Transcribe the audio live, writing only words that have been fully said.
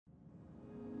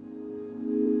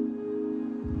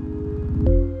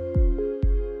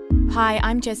Hi,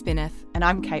 I'm Jess Binneth. And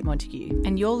I'm Kate Montague.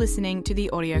 And you're listening to the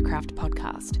Audiocraft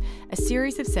Podcast, a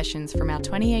series of sessions from our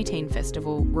 2018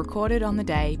 festival recorded on the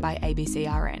day by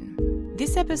ABCRN.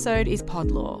 This episode is Pod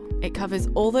Law. It covers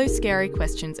all those scary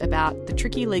questions about the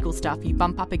tricky legal stuff you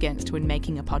bump up against when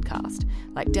making a podcast,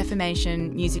 like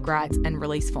defamation, music rights, and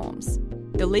release forms.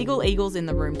 The legal eagles in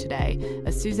the room today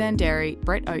are Suzanne Derry,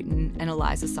 Brett Oaten, and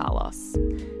Eliza Salos.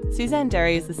 Suzanne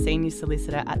Derry is the Senior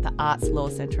Solicitor at the Arts Law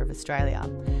Centre of Australia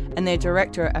and their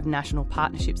Director of National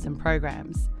Partnerships and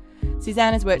Programs.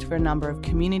 Suzanne has worked for a number of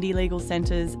community legal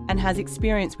centres and has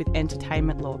experience with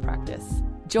entertainment law practice.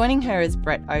 Joining her is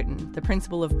Brett Oaten, the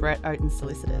Principal of Brett Oaten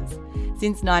Solicitors.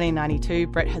 Since 1992,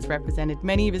 Brett has represented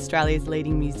many of Australia's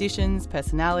leading musicians,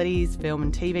 personalities, film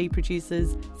and TV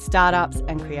producers, startups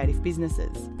and creative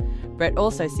businesses. Brett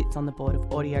also sits on the board of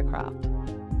Audiocraft.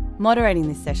 Moderating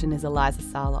this session is Eliza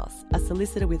Salos, a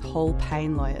solicitor with Hall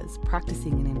Payne Lawyers,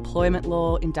 practising in employment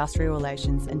law, industrial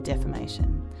relations and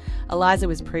defamation. Eliza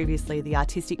was previously the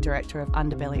Artistic Director of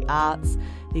Underbelly Arts,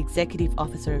 the Executive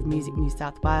Officer of Music New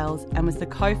South Wales, and was the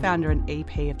co-founder and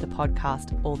EP of the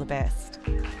podcast All the Best.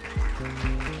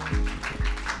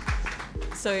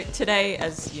 So today,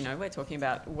 as you know, we're talking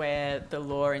about where the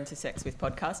law intersects with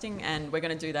podcasting, and we're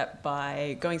going to do that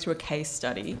by going through a case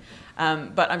study.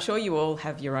 But I'm sure you all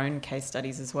have your own case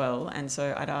studies as well, and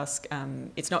so I'd ask,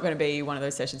 it's not going to be one of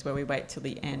those sessions where we wait till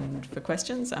the end for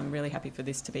questions. I'm really happy for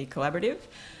this to be collaborative.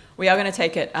 We are going to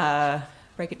take it,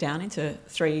 break it down into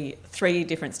three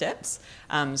different steps.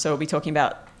 So we'll be talking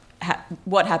about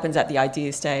what happens at the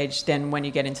idea stage, then when you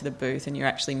get into the booth and you're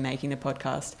actually making the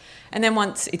podcast. And then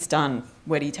once it's done,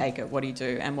 where do you take it? What do you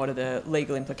do? And what are the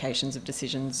legal implications of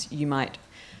decisions you might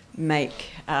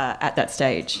make at that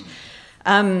stage?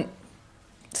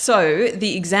 So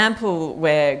the example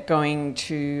we're going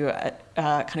to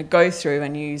kind of go through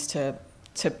and use to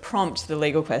prompt the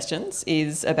legal questions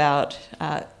is about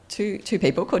two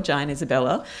people called Jai and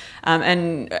Isabella.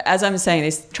 And as I'm saying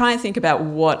this, try and think about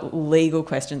what legal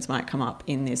questions might come up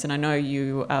in this. And I know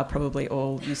you are probably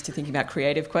all used to thinking about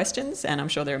creative questions, and I'm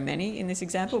sure there are many in this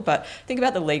example, but think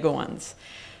about the legal ones.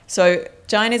 So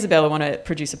Jai and Isabella want to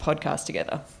produce a podcast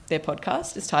together. Their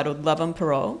podcast is titled Love on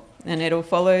Parole, and it'll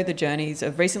follow the journeys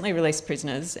of recently released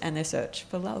prisoners and their search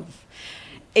for love.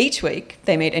 Each week,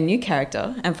 they meet a new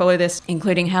character and follow this,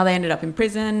 including how they ended up in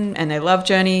prison and their love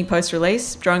journey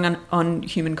post-release, drawing on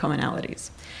human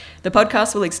commonalities. The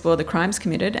podcast will explore the crimes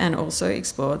committed and also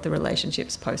explore the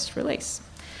relationships post-release.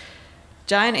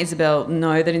 Jai and Isabel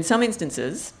know that in some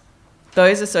instances,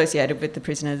 those associated with the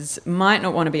prisoners might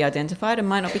not want to be identified and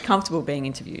might not be comfortable being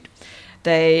interviewed.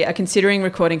 They are considering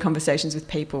recording conversations with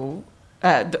people,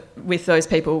 with those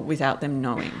people without them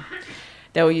knowing.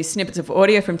 They will use snippets of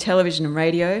audio from television and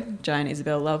radio. Jai and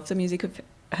Isabel love the music of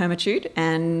Hermitude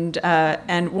and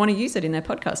want to use it in their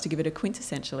podcast to give it a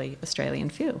quintessentially Australian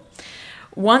feel.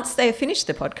 Once they have finished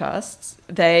the podcasts,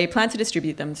 they plan to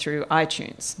distribute them through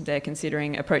iTunes. They're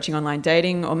considering approaching online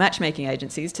dating or matchmaking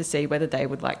agencies to see whether they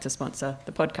would like to sponsor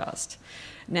the podcast.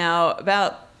 Now,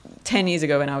 about 10 years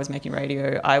ago when I was making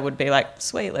radio, I would be like,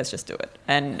 sweet, let's just do it,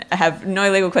 and have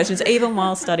no legal questions, even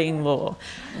while studying law.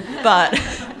 But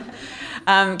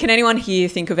can anyone here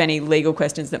think of any legal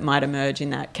questions that might emerge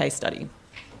in that case study?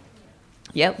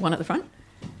 Yeah, one at the front.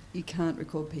 You can't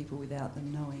record people without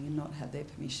them knowing and not have their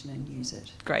permission and use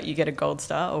it. Great, you get a gold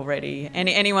star already.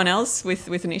 Anyone else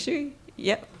with an issue?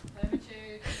 Yep.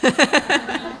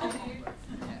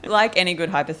 Like any good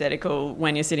hypothetical,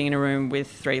 when you're sitting in a room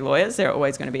with three lawyers, there are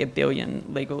always going to be a billion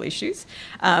legal issues,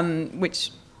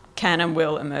 which can and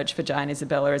will emerge for Jai and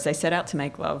Isabella as they set out to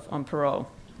make love on parole.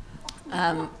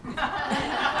 That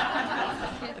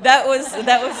was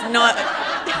not.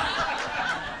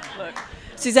 Look,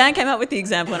 Suzanne came up with the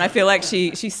example, and I feel like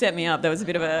she set me up. There was a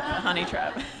bit of a honey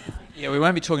trap. Yeah, we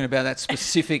won't be talking about that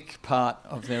specific part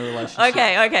of their relationship.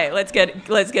 Okay, let's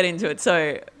get into it.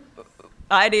 So,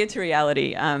 idea to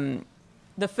reality.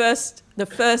 The first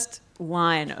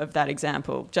line of that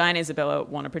example: Jai and Isabella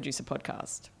want to produce a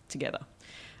podcast together.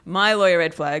 My lawyer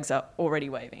red flags are already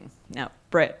waving. Now,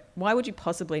 Brett, why would you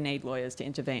possibly need lawyers to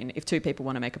intervene if two people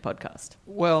want to make a podcast?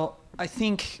 Well, I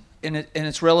think, and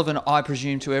it's relevant, I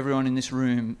presume, to everyone in this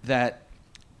room, that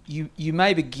you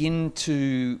may begin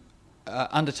to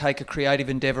undertake a creative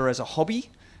endeavour as a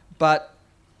hobby, but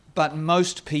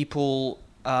most people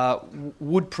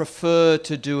would prefer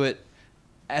to do it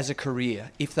as a career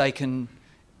if they can,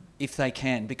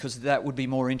 because that would be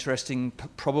more interesting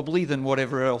probably than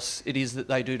whatever else it is that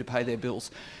they do to pay their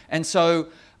bills. And so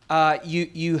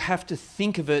you have to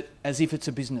think of it as if it's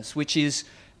a business, which is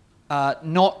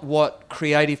not what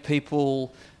creative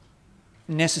people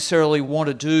necessarily want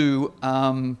to do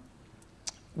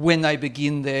when they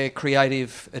begin their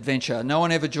creative adventure. No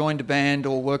one ever joined a band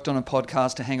or worked on a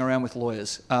podcast to hang around with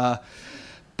lawyers.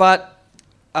 But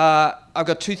I've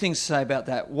got two things to say about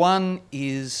that. One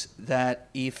is that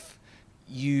if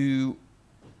you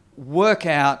work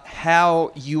out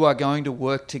how you are going to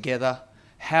work together,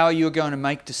 how you're going to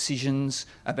make decisions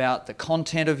about the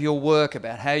content of your work,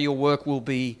 about how your work will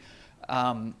be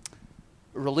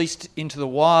released into the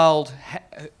wild,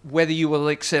 whether you will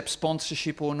accept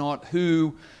sponsorship or not,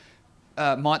 who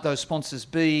might those sponsors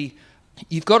be,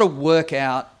 you've got to work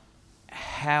out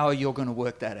how you're going to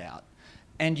work that out.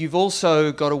 And you've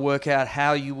also got to work out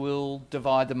how you will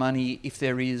divide the money if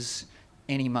there is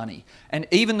any money. And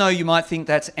even though you might think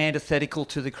that's antithetical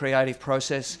to the creative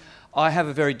process, I have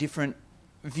a very different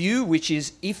view, which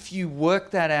is if you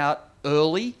work that out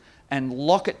early and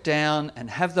lock it down and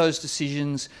have those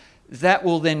decisions, that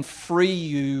will then free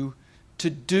you to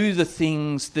do the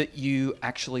things that you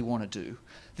actually want to do.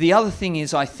 The other thing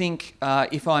is, I think,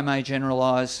 if I may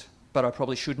generalise, but I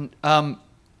probably shouldn't,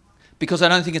 because I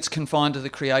don't think it's confined to the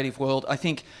creative world, I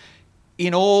think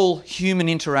in all human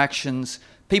interactions,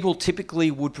 people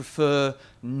typically would prefer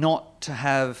not to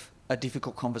have a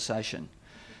difficult conversation.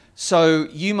 So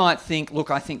you might think,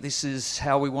 look, I think this is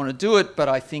how we want to do it, but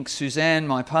I think Suzanne,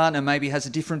 my partner, maybe has a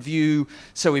different view,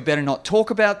 so we better not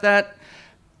talk about that.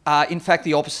 In fact,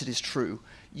 the opposite is true.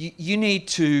 You need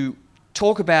to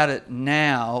talk about it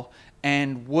now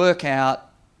and work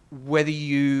out whether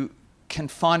you can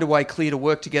find a way clear to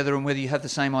work together and whether you have the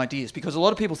same ideas. Because a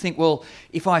lot of people think, well,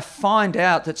 if I find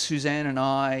out that Suzanne and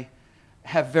I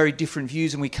have very different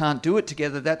views and we can't do it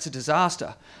together, that's a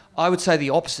disaster. I would say the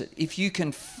opposite. If you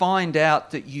can find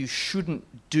out that you shouldn't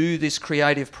do this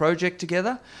creative project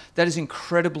together, that is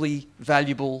incredibly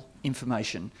valuable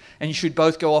information. And you should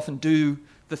both go off and do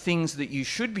the things that you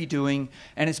should be doing,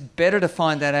 and it's better to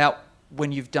find that out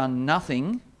when you've done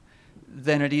nothing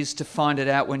than it is to find it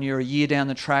out when you're a year down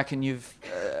the track and you've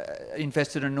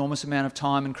invested an enormous amount of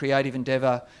time and creative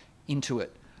endeavour into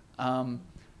it.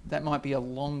 That might be a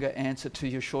longer answer to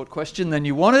your short question than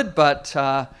you wanted, but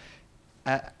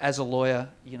as a lawyer,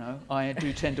 you know, I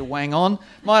do tend to wang on.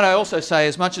 Might I also say,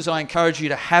 as much as I encourage you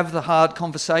to have the hard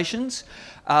conversations,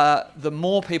 the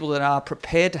more people that are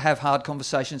prepared to have hard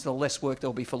conversations, the less work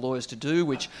there'll be for lawyers to do,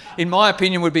 which, in my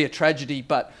opinion, would be a tragedy.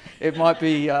 But it might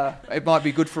be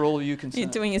good for all of you concerned.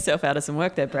 You're doing yourself out of some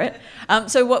work there, Brett.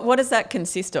 So what does that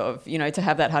consist of? You know, to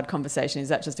have that hard conversation, is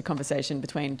that just a conversation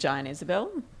between Jai and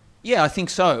Isabel? Yeah, I think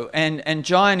so. And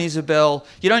Jai and Isabel,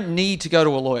 you don't need to go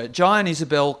to a lawyer. Jai and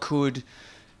Isabel could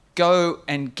go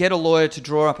and get a lawyer to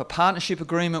draw up a partnership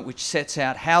agreement which sets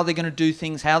out how they're going to do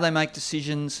things, how they make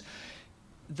decisions.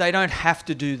 They don't have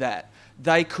to do that.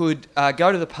 They could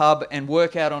go to the pub and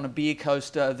work out on a beer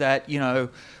coaster that, you know,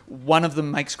 one of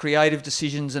them makes creative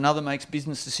decisions, another makes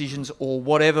business decisions, or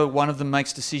whatever. One of them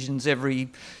makes decisions every,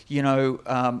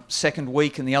 second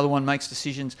week and the other one makes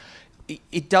decisions.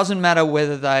 It doesn't matter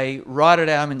whether they write it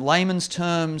out in layman's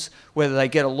terms, whether they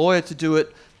get a lawyer to do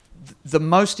it. The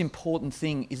most important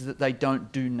thing is that they don't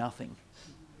do nothing,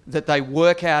 that they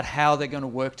work out how they're going to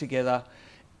work together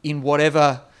in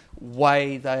whatever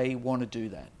way they want to do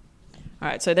that. All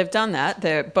right, so they've done that.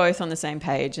 They're both on the same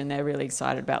page and they're really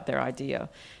excited about their idea.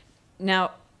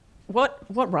 Now,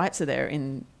 what rights are there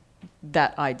in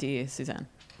that idea, Suzanne?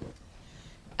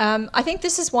 I think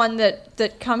this is one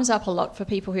that comes up a lot for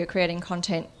people who are creating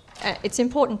content. It's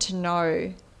important to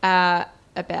know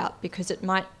about because it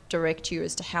might direct you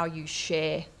as to how you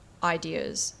share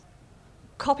ideas.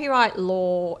 Copyright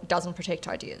law doesn't protect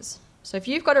ideas. So if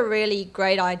you've got a really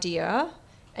great idea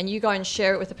and you go and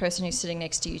share it with the person who's sitting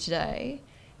next to you today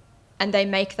and they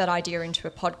make that idea into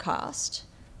a podcast,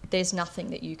 there's nothing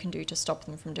that you can do to stop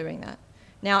them from doing that.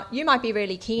 Now, you might be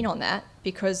really keen on that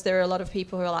because there are a lot of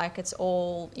people who are like, it's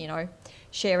all,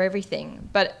 share everything.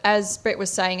 But as Brett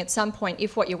was saying, at some point,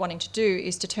 if what you're wanting to do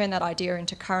is to turn that idea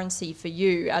into currency for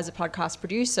you as a podcast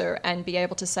producer and be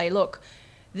able to say, look,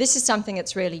 this is something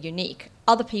that's really unique.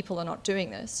 Other people are not doing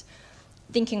this.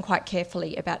 Thinking quite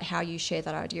carefully about how you share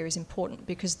that idea is important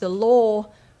because the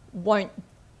law won't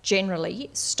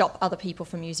generally stop other people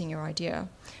from using your idea.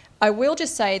 I will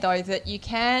just say, though, that you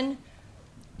can...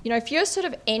 if you're sort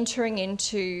of entering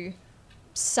into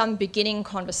some beginning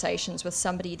conversations with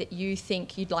somebody that you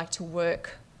think you'd like to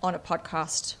work on a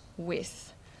podcast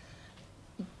with,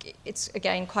 it's,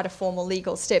 again, quite a formal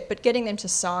legal step, but getting them to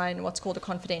sign what's called a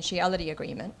confidentiality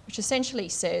agreement, which essentially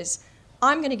says,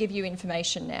 I'm going to give you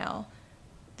information now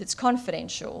that's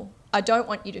confidential. I don't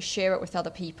want you to share it with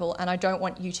other people, and I don't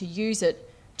want you to use it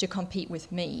to compete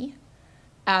with me.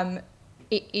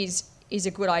 It is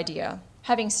a good idea.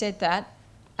 Having said that,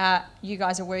 you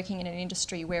guys are working in an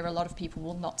industry where a lot of people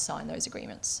will not sign those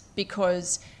agreements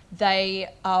because they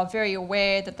are very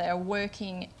aware that they are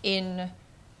working in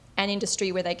an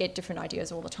industry where they get different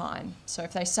ideas all the time. So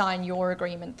if they sign your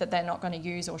agreement that they're not going to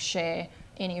use or share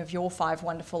any of your 5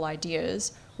 wonderful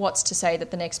ideas, what's to say that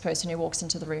the next person who walks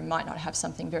into the room might not have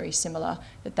something very similar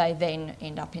that they then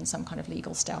end up in some kind of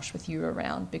legal stoush with you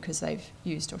around because they've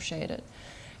used or shared it.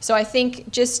 So I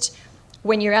think just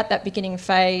when you're at that beginning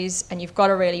phase and you've got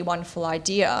a really wonderful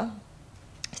idea,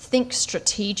 think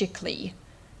strategically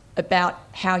about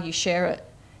how you share it.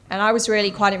 And I was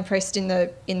really quite impressed in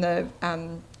the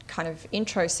kind of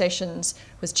intro sessions,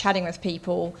 was chatting with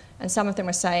people, and some of them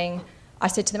were saying, I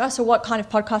said to them, so what kind of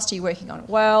podcast are you working on?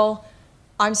 Well,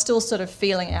 I'm still sort of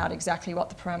feeling out exactly what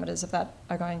the parameters of that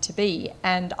are going to be,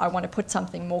 and I want to put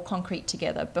something more concrete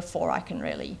together before I can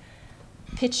really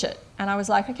pitch it. And I was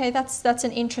like, okay, that's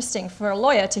an interesting, for a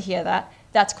lawyer to hear that,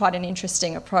 that's quite an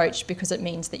interesting approach because it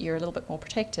means that you're a little bit more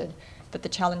protected. But the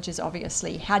challenge is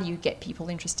obviously, how do you get people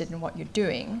interested in what you're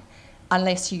doing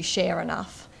unless you share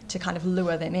enough to kind of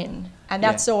lure them in? And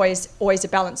that's always a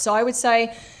balance. So I would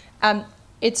say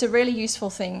it's a really useful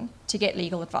thing to get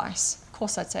legal advice. Of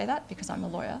course I'd say that because I'm a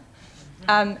lawyer.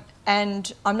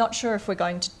 And I'm not sure if we're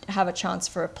going to have a chance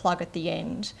for a plug at the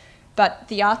end, but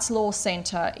the Arts Law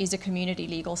Centre is a community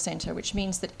legal centre, which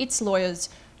means that its lawyers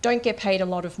don't get paid a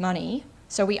lot of money.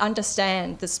 So we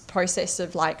understand this process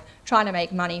of like trying to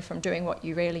make money from doing what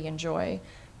you really enjoy.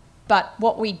 But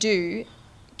what we do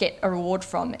get a reward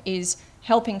from is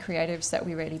helping creatives that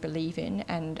we really believe in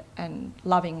and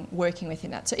loving working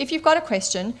within that. So if you've got a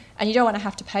question and you don't want to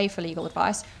have to pay for legal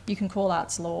advice, you can call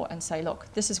Arts Law and say,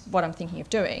 look, this is what I'm thinking of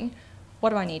doing. What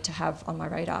do I need to have on my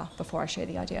radar before I share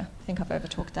the idea? I think I've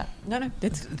overtalked that. No.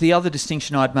 The other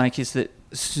distinction I'd make is that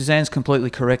Suzanne's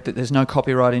completely correct that there's no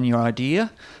copyright in your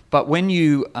idea, but when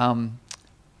you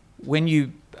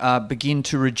begin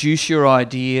to reduce your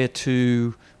idea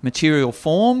to material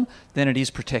form, then it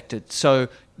is protected. So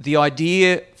the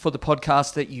idea for the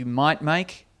podcast that you might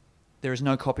make, there is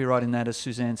no copyright in that, as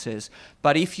Suzanne says.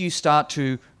 But if you start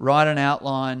to write an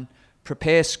outline,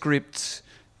 prepare scripts,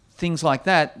 things like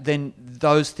that, then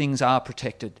those things are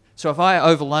protected. So if I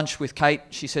over lunch with Kate,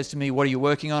 she says to me, what are you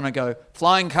working on? I go,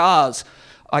 flying cars.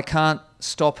 I can't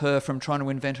stop her from trying to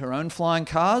invent her own flying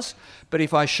cars. But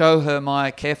if I show her my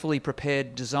carefully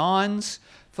prepared designs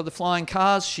for the flying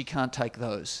cars, she can't take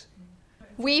those.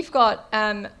 We've got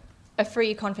a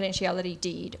free confidentiality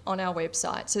deed on our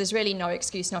website, so there's really no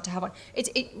excuse not to have one.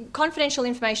 Confidential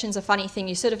information is a funny thing.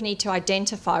 You sort of need to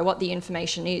identify what the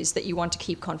information is that you want to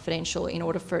keep confidential in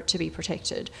order for it to be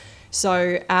protected.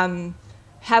 So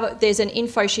there's an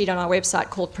info sheet on our website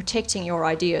called Protecting Your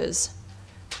Ideas,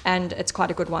 and it's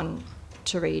quite a good one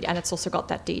to read, and it's also got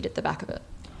that deed at the back of it.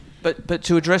 But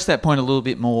to address that point a little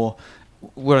bit more,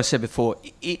 what I said before,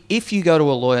 if you go to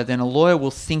a lawyer, then a lawyer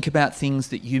will think about things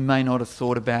that you may not have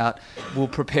thought about, will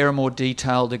prepare a more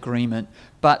detailed agreement.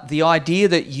 But the idea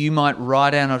that you might write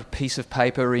down on a piece of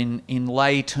paper in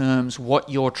lay terms what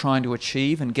you're trying to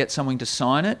achieve and get someone to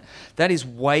sign it, that is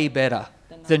way better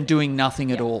than doing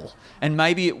nothing at all. And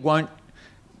maybe it won't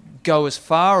go as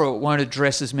far or it won't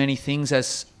address as many things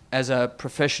as a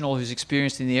professional who's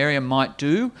experienced in the area might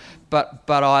do, but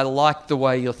I like the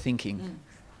way you're thinking.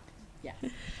 Yeah.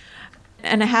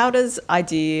 And how does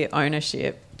idea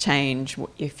ownership change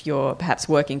if you're perhaps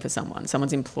working for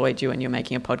someone's employed you and you're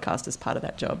making a podcast as part of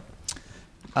that job?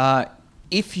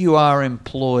 If you are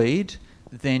employed,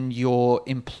 then your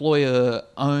employer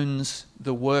owns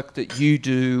the work that you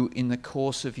do in the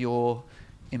course of your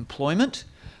employment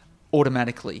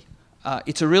automatically.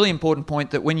 It's a really important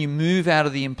point that when you move out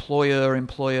of the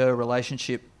employer-employer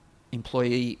relationship,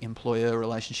 employee-employer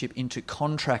relationship into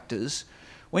contractors,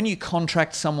 when you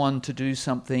contract someone to do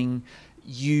something,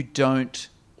 you don't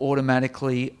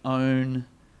automatically own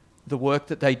the work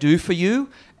that they do for you,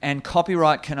 and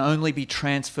copyright can only be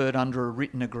transferred under a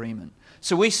written agreement.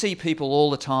 So we see people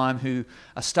all the time who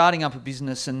are starting up a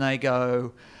business and they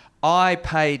go, I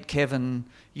paid Kevin,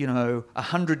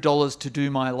 $100 to do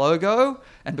my logo,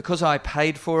 and because I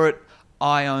paid for it,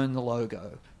 I own the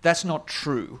logo. That's not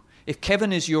true. If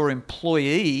Kevin is your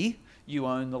employee, you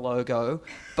own the logo.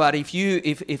 But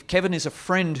if Kevin is a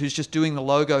friend who's just doing the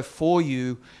logo for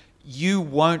you, you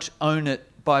won't own it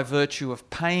by virtue of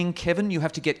paying Kevin. You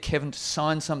have to get Kevin to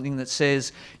sign something that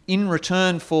says, in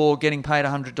return for getting paid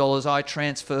 $100, I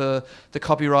transfer the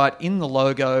copyright in the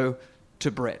logo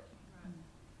to Brett.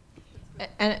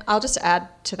 And I'll just add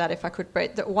to that, if I could,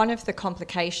 Brett, that one of the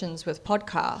complications with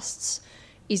podcasts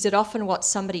is that often what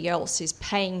somebody else is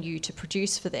paying you to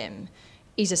produce for them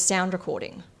is a sound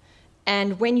recording.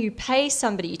 And when you pay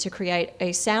somebody to create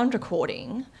a sound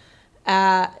recording,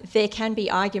 there can be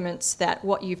arguments that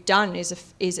what you've done is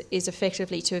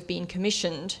effectively to have been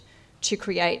commissioned to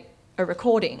create a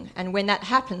recording. And when that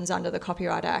happens under the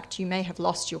Copyright Act, you may have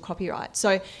lost your copyright.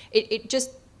 So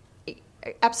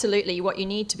absolutely what you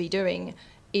need to be doing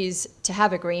is to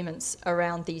have agreements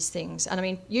around these things. And I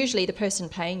mean, usually the person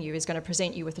paying you is going to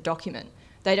present you with a document.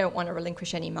 They don't want to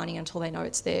relinquish any money until they know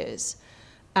it's theirs.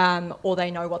 Or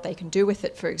they know what they can do with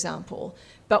it, for example.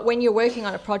 But when you're working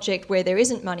on a project where there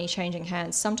isn't money changing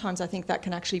hands, sometimes I think that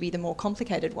can actually be the more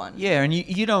complicated one. Yeah, and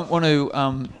you don't want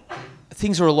to...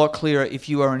 things are a lot clearer if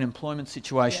you are in an employment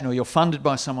situation or you're funded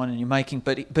by someone and you're making...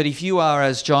 But if you are,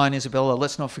 as Jai and Isabella,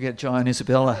 let's not forget Jai and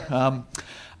Isabella,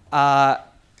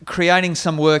 creating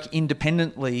some work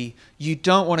independently, you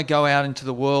don't want to go out into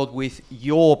the world with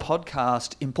your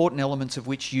podcast, important elements of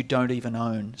which you don't even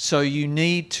own. So you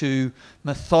need to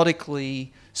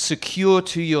methodically secure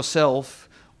to yourself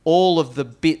all of the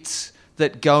bits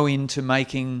that go into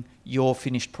making your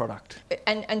finished product.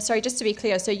 And sorry, just to be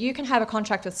clear, so you can have a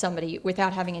contract with somebody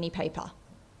without having any paper.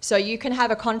 So you can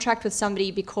have a contract with somebody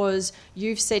because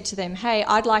you've said to them, hey,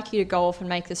 I'd like you to go off and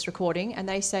make this recording. And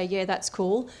they say, yeah, that's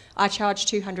cool. I charge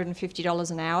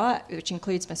 $250 an hour, which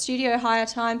includes my studio hire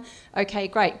time. Okay,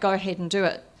 great, go ahead and do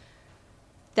it.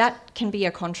 That can be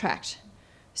a contract.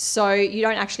 So you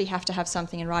don't actually have to have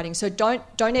something in writing. So don't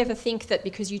ever think that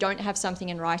because you don't have something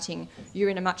in writing, you're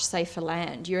in a much safer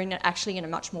land. You're actually in a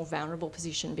much more vulnerable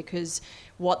position because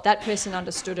what that person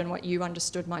understood and what you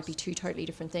understood might be two totally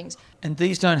different things. And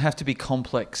these don't have to be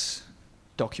complex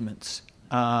documents.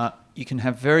 You can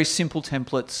have very simple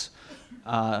templates.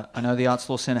 I know the Arts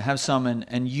Law Centre have some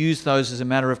and use those as a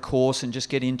matter of course and just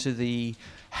get into the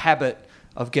habit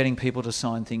of getting people to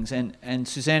sign things. And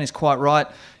Suzanne is quite right.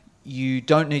 You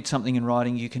don't need something in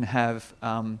writing. You can have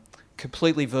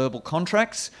completely verbal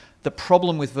contracts. The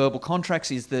problem with verbal contracts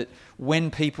is that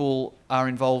when people are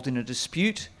involved in a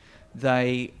dispute,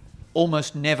 they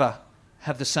almost never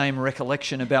have the same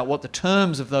recollection about what the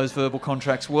terms of those verbal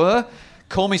contracts were.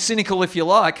 Call me cynical if you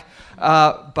like,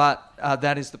 but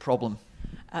that is the problem.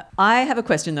 I have a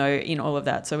question, though, in all of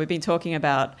that. So we've been talking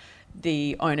about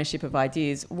the ownership of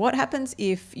ideas. What happens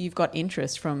if you've got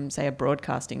interest from, say, a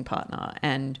broadcasting partner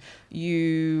and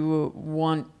you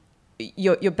want...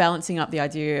 You're balancing up the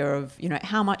idea of, you know,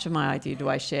 how much of my idea do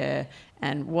I share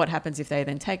and what happens if they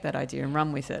then take that idea and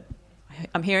run with it?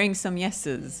 I'm hearing some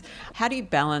yeses. How do you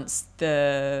balance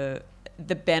the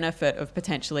benefit of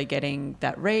potentially getting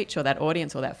that reach or that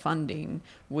audience or that funding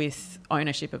with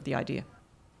ownership of the idea?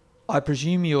 I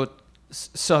presume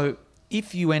so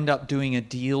if you end up doing a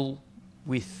deal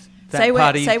with that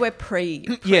party... Say we're pre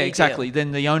yeah, exactly.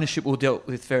 Then the ownership will dealt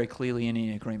with very clearly in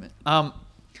any agreement.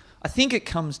 I think it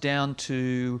comes down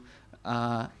to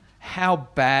how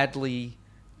badly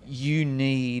you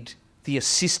need the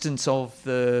assistance of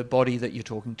the body that you're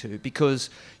talking to, because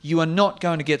you are not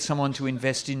going to get someone to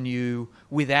invest in you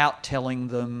without telling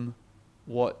them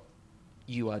what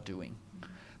you are doing.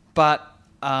 But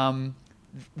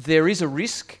there is a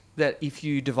risk that if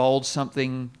you divulge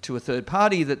something to a third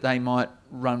party that they might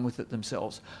run with it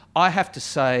themselves. I have to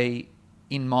say,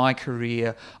 in my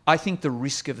career, I think the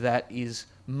risk of that is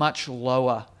much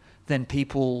lower than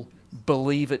people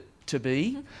believe it to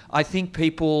be. Mm-hmm. I think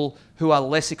people who are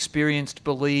less experienced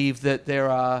believe that there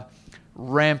are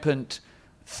rampant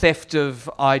theft of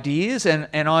ideas, and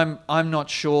I'm not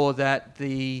sure that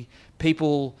the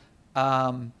people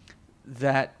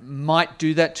that might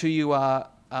do that to you are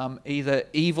either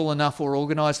evil enough or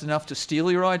organised enough to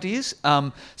steal your ideas.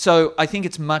 So I think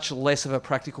it's much less of a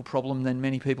practical problem than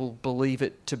many people believe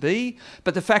it to be.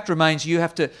 But the fact remains, you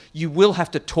will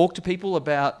have to talk to people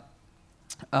about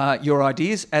your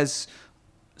ideas. As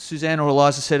Suzanne or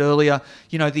Eliza said earlier,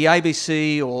 you know, the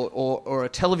ABC or a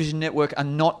television network are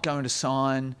not going to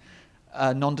sign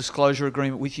a non-disclosure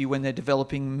agreement with you when they're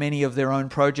developing many of their own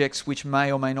projects, which may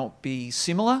or may not be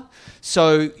similar.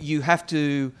 So you have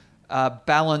to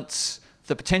balance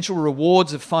the potential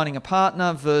rewards of finding a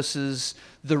partner versus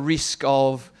the risk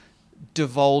of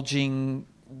divulging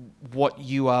what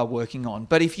you are working on.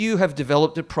 But if you have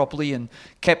developed it properly and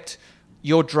kept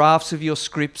your drafts of your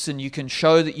scripts and you can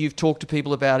show that you've talked to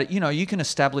people about it, you know, you can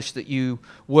establish that you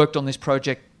worked on this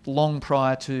project long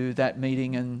prior to that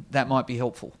meeting, and that might be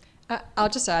helpful. I'll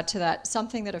just add to that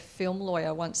something that a film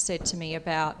lawyer once said to me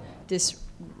about this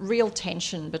real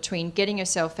tension between getting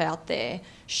yourself out there,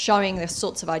 showing the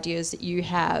sorts of ideas that you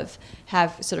have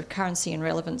sort of currency and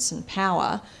relevance and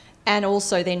power, and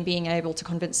also then being able to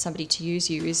convince somebody to use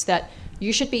you, is that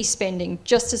you should be spending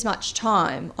just as much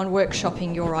time on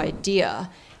workshopping your idea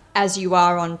as you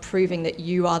are on proving that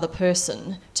you are the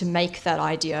person to make that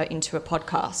idea into a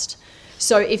podcast.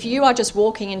 So if you are just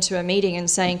walking into a meeting and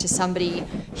saying to somebody,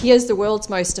 here's the world's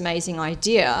most amazing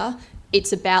idea,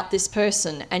 it's about this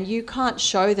person, and you can't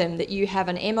show them that you have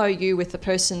an MOU with the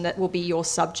person that will be your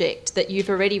subject, that you've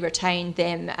already retained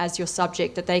them as your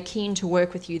subject, that they're keen to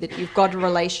work with you, that you've got a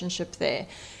relationship there.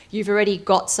 You've already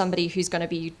got somebody who's going to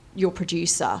be your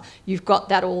producer. You've got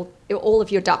that all of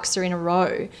your ducks are in a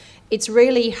row. It's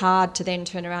really hard to then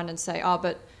turn around and say, oh,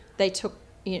 but they took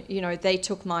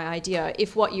my idea,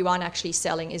 if what you aren't actually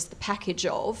selling is the package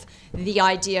of the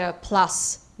idea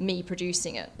plus me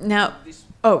producing it. Now,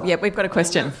 we've got a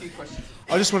question.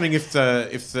 I was just wondering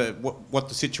what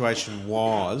the situation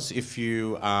was, if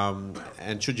you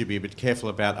and should you be a bit careful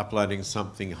about uploading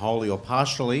something wholly or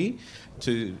partially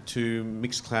to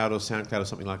Mixcloud or SoundCloud or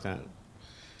something like that?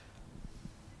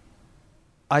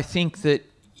 I think that.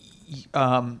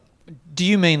 Do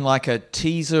you mean like a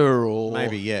teaser or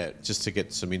maybe just to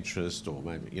get some interest, or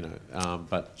maybe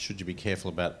but should you be careful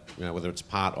about whether it's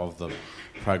part of the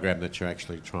program that you're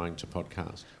actually trying to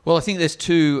podcast? Well, I think there's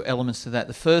two elements to that.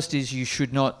 The first is you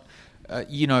should not,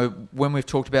 when we've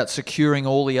talked about securing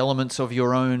all the elements of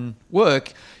your own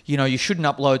work, you shouldn't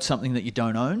upload something that you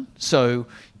don't own. So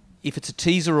if it's a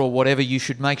teaser or whatever, you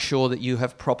should make sure that you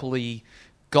have properly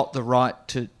got the right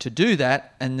to do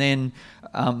that, and then.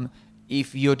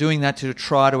 If you're doing that to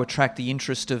try to attract the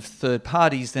interest of third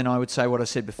parties, then I would say what I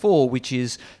said before, which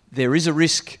is there is a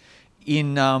risk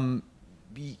in,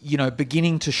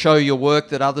 beginning to show your work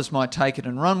that others might take it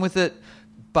and run with it,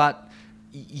 but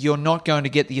you're not going to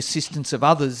get the assistance of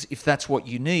others if that's what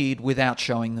you need without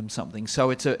showing them something.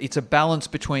 So it's a balance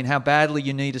between how badly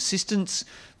you need assistance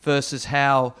versus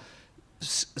how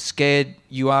scared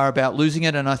you are about losing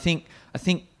it. And I think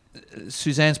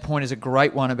Suzanne's point is a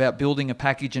great one about building a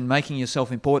package and making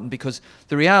yourself important, because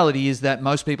the reality is that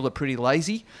most people are pretty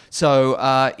lazy. So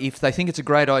if they think it's a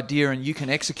great idea and you can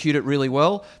execute it really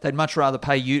well, they'd much rather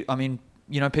pay you. I mean,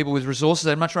 people with resources,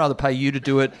 they'd much rather pay you to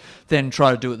do it than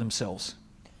try to do it themselves.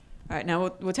 All right,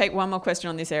 now we'll take one more question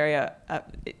on this area.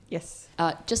 Yes?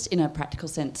 Just in a practical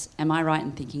sense, am I right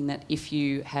in thinking that if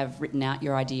you have written out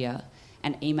your idea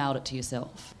and emailed it to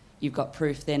yourself, you've got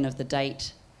proof then of the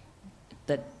date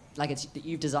that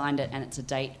you've designed it and it's a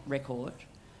date record,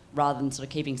 rather than sort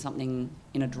of keeping something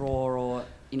in a drawer or,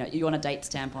 you want a date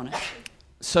stamp on it?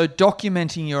 So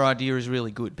documenting your idea is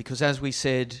really good, because as we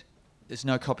said, there's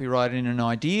no copyright in an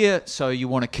idea, so you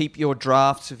want to keep your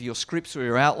drafts of your scripts or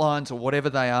your outlines or whatever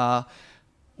they are.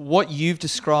 What you've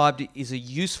described is a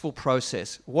useful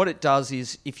process. What it does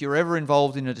is, if you're ever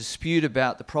involved in a dispute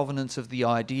about the provenance of the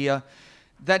idea,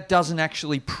 that doesn't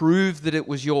actually prove that it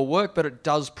was your work, but it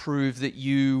does prove that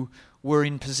you were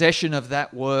in possession of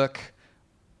that work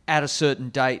at a certain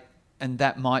date, and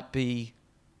that might be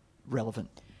relevant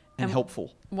and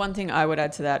helpful. One thing I would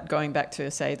add to that, going back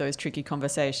to, say, those tricky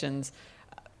conversations,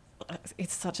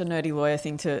 it's such a nerdy lawyer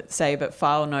thing to say, but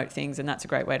file note things, and that's a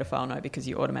great way to file note because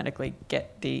you automatically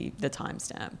get the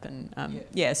timestamp.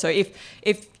 And so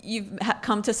if you've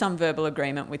come to some verbal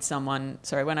agreement with someone,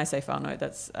 sorry, when I say file note,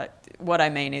 that's what I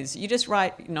mean is you just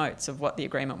write notes of what the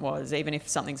agreement was, even if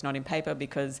something's not in paper,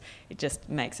 because it just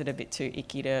makes it a bit too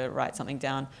icky to write something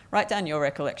down. Write down your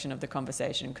recollection of the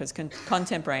conversation, because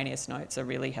contemporaneous notes are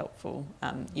really helpful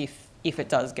if it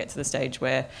does get to the stage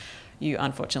where you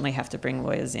unfortunately have to bring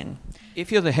lawyers in.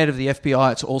 If you're the head of the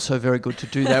FBI, it's also very good to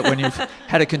do that when you've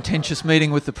had a contentious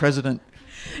meeting with the president.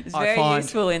 It's very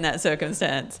useful in that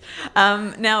circumstance.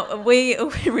 Now, we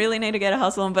really need to get a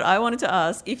hustle on, but I wanted to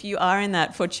ask, if you are in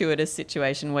that fortuitous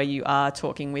situation where you are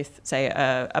talking with, say,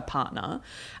 a partner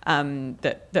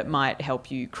that might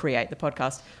help you create the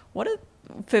podcast, what are,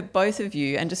 for both of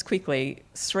you, and just quickly,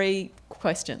 three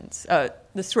questions,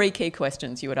 the three key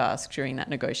questions you would ask during that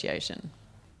negotiation?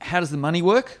 How does the money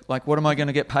work? Like, what am I going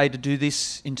to get paid to do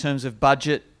this in terms of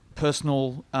budget,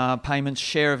 personal payments,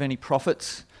 share of any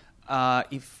profits,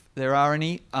 if there are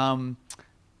any?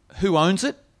 Who owns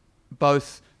it?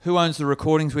 Both who owns the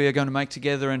recordings we are going to make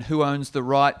together and who owns the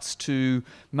rights to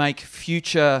make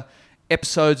future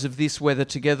episodes of this, whether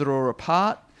together or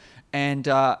apart? And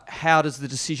how does the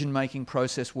decision-making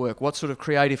process work? What sort of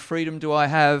creative freedom do I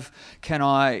have?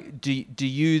 Do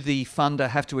you, the funder,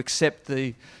 have to accept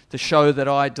the show that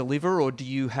I deliver, or do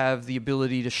you have the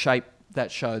ability to shape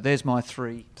that show? There's my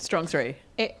three. Strong three.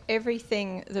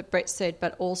 Everything that Brett said,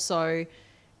 but also,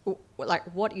 like,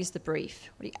 what is the brief?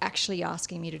 What are you actually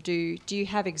asking me to do? Do you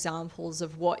have examples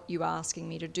of what you're asking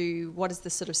me to do? What is the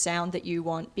sort of sound that you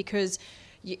want? Because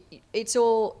it's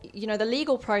all, the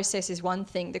legal process is one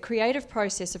thing. The creative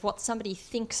process of what somebody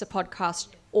thinks a podcast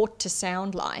ought to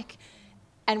sound like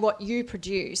and what you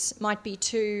produce might be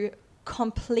two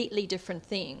completely different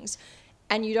things,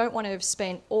 and you don't want to have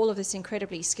spent all of this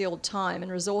incredibly skilled time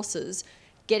and resources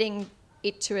getting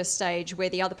it to a stage where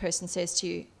the other person says to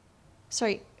you,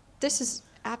 sorry, this is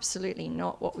absolutely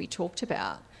not what we talked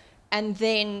about. And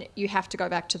then you have to go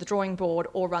back to the drawing board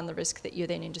or run the risk that you're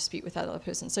then in dispute with that other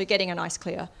person. So getting a nice,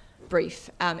 clear brief.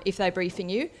 If they're briefing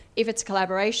you, if it's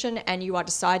collaboration and you are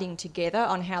deciding together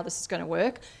on how this is going to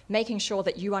work, making sure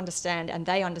that you understand and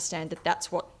they understand that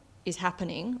that's what is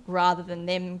happening, rather than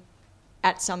them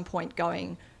at some point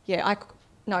going, I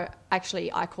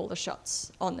call the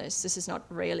shots on this. This is not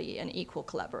really an equal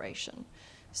collaboration.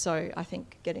 So I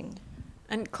think getting...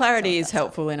 And clarity is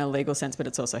helpful in a legal sense, but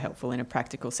it's also helpful in a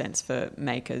practical sense for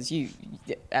makers. You,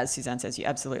 as Suzanne says, you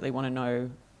absolutely want to know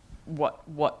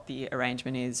what the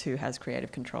arrangement is, who has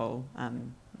creative control,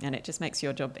 and it just makes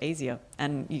your job easier,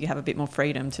 and you have a bit more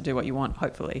freedom to do what you want,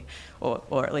 hopefully,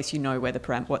 or at least you know where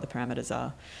what the parameters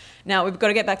are. Now, we've got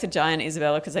to get back to Jai and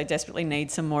Isabella because they desperately need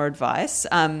some more advice.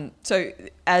 So,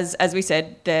 as we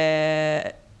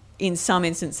said, in some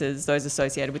instances, those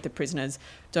associated with the prisoners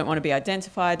don't want to be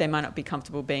identified. They might not be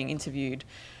comfortable being interviewed.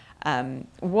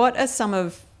 What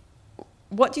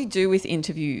do you do with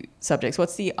interview subjects?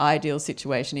 What's the ideal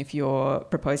situation if you're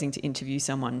proposing to interview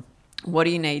someone? What do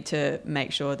you need to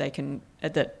make sure they can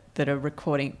that a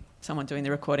recording, someone doing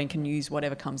the recording, can use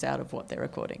whatever comes out of what they're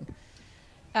recording?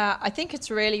 I think it's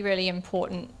really, really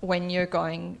important when you're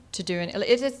going to do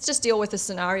let's just deal with the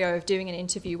scenario of doing an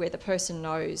interview where the person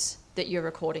knows that you're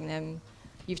recording them,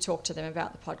 you've talked to them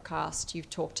about the podcast, you've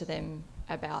talked to them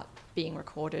about being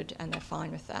recorded, and they're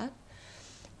fine with that.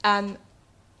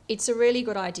 It's a really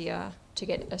good idea to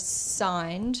get a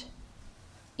signed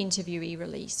interviewee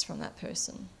release from that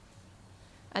person.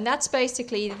 And that's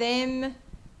basically them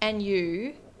and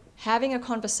you having a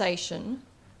conversation,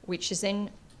 which is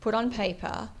then put on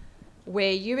paper,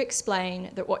 where you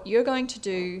explain that what you're going to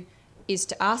do is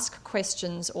to ask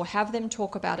questions or have them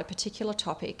talk about a particular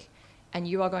topic, and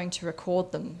you are going to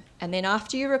record them. And then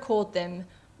after you record them,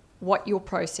 what your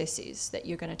process is, that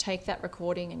you're going to take that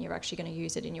recording and you're actually going to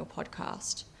use it in your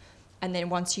podcast. And then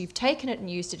once you've taken it and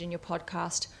used it in your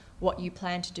podcast, what you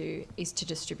plan to do is to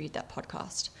distribute that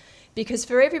podcast. Because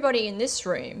for everybody in this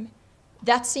room,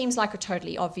 that seems like a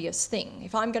totally obvious thing.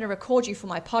 If I'm going to record you for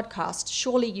my podcast,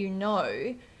 surely you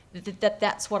know that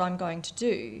that's what I'm going to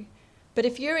do. But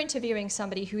if you're interviewing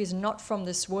somebody who is not from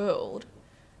this world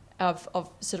of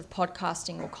sort of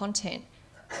podcasting or content,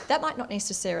 that might not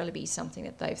necessarily be something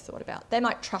that they've thought about. They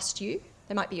might trust you.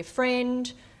 They might be a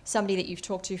friend, somebody that you've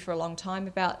talked to for a long time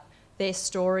about their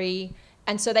story.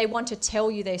 And so they want to tell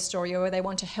you their story, or they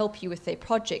want to help you with their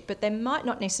project, but they might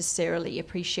not necessarily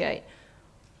appreciate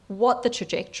what the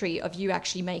trajectory of you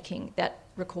actually making that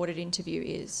recorded interview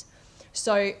is.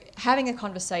 So having a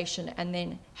conversation and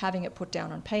then having it put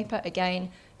down on paper, again,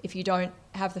 if you don't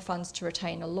have the funds to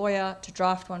retain a lawyer to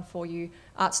draft one for you,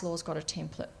 Arts Law's got a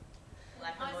template.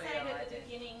 Like I said at the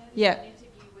beginning, Yeah. an interview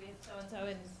with so-and-so,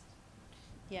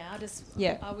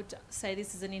 and I would say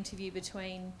this is an interview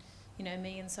between,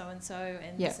 me and so-and-so,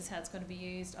 and this is how it's going to be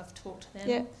used. I've talked to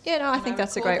them. I think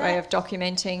that's a great way of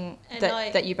documenting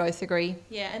that you both agree.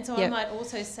 Yeah, and so I might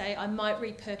also say I might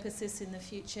repurpose this in the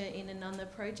future in another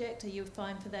project. Are you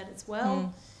fine for that as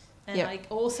well? And I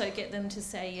also get them to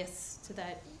say yes to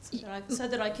that so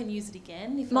that I can use it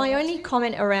again. If My I want only to.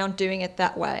 comment around doing it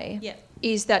that way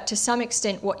is that to some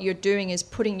extent what you're doing is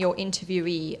putting your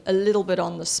interviewee a little bit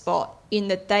on the spot, in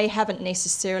that they haven't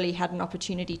necessarily had an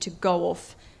opportunity to go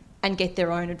off and get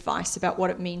their own advice about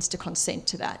what it means to consent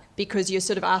to that, because you're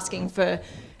sort of asking for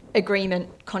agreement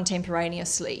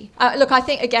contemporaneously. Look, I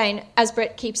think, again, as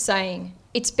Brett keeps saying,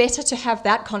 it's better to have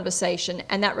that conversation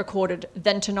and that recorded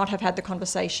than to not have had the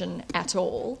conversation at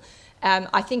all.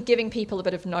 I think giving people a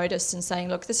bit of notice and saying,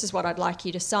 look, this is what I'd like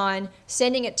you to sign,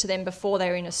 sending it to them before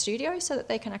they're in a studio so that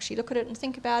they can actually look at it and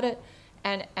think about it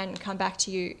and come back to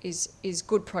you is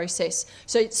good process.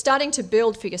 So starting to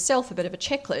build for yourself a bit of a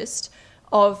checklist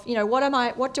of,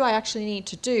 what do I actually need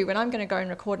to do when I'm going to go and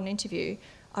record an interview?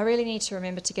 I really need to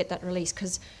remember to get that release,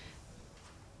 because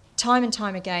time and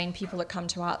time again, people that come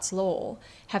to Arts Law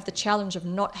have the challenge of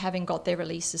not having got their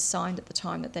releases signed at the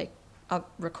time that they are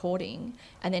recording,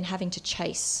 and then having to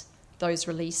chase those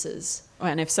releases.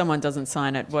 And if someone doesn't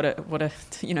sign it,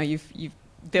 you've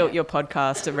built your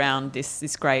podcast around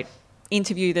this great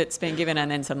interview that's been given,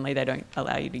 and then suddenly they don't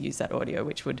allow you to use that audio,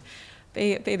 which would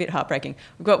be a bit heartbreaking.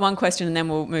 We've got one question and then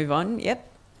we'll move on. Yep.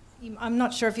 I'm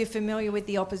not sure if you're familiar with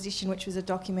The Opposition, which was a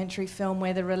documentary film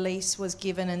where the release was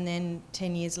given and then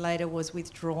 10 years later was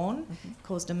withdrawn.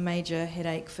 Caused a major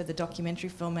headache for the documentary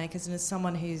filmmakers. And as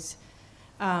someone who's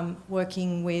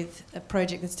working with a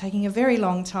project that's taking a very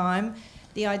long time.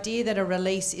 The idea that a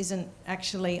release isn't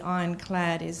actually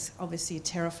ironclad is obviously a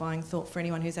terrifying thought for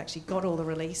anyone who's actually got all the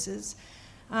releases.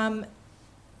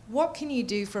 What can you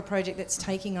do for a project that's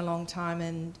taking a long time,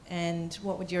 and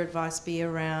what would your advice be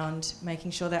around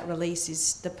making sure that release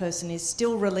is, the person is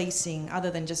still releasing, other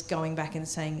than just going back and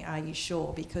saying, are you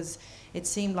sure? Because it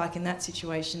seemed like in that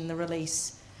situation the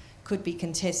release could be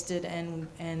contested and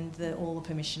all the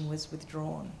permission was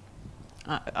withdrawn.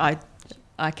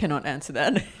 I cannot answer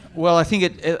that. Well, I think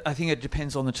it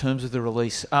depends on the terms of the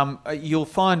release. You'll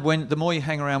find the more you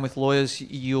hang around with lawyers,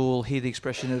 you'll hear the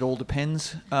expression "it all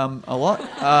depends" a lot.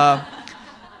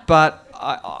 But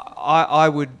I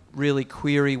would really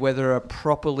query whether a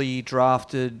properly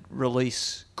drafted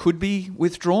release could be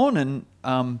withdrawn, and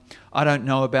I don't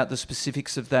know about the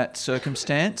specifics of that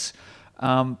circumstance.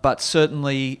 But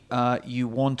certainly you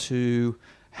want to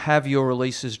have your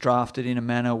releases drafted in a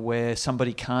manner where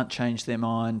somebody can't change their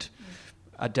mind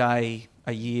a day,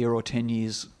 a year, or 10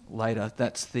 years later.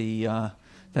 That's the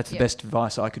best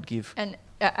advice I could give. And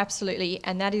absolutely,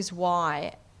 and that is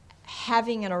why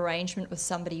having an arrangement with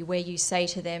somebody where you say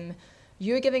to them,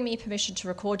 you're giving me permission to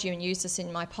record you and use this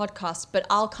in my podcast, but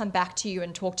I'll come back to you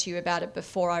and talk to you about it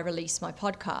before I release my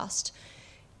podcast,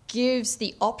 gives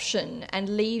the option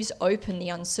and leaves open the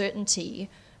uncertainty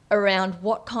around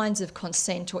what kinds of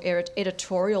consent or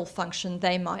editorial function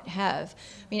they might have.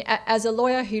 I mean, as a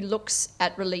lawyer who looks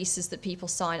at releases that people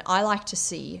sign, I like to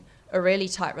see a really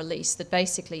tight release that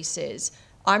basically says,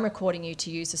 I'm recording you to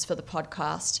use this for the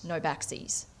podcast, no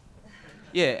backsies.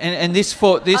 Yeah, and this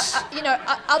for this...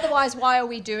 otherwise, why are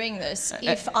we doing this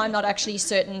if I'm not actually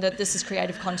certain that this is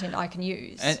creative content I can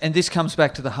use? And this comes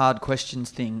back to the hard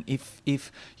questions thing. If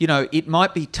it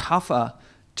might be tougher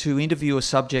to interview a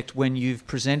subject when you've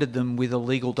presented them with a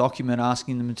legal document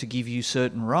asking them to give you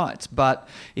certain rights. But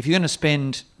if you're going to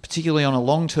spend, particularly on a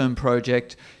long-term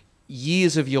project,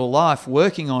 years of your life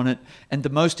working on it, and the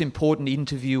most important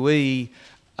interviewee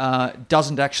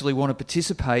doesn't actually want to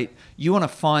participate, you want to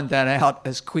find that out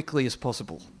as quickly as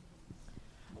possible.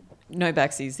 No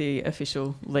backsies is the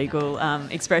official legal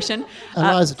expression.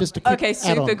 Eliza, just a quick okay,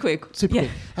 super quick. Quick.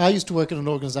 I used to work at an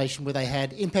organisation where they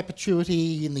had in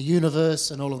perpetuity, in the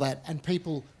universe and all of that, and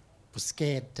people were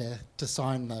scared to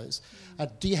sign those.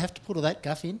 Do you have to put all that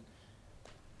guff in?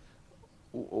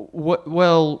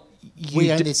 Well,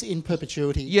 we own this in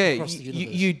perpetuity across the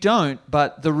universe. You don't,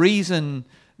 but the reason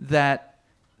that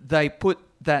they put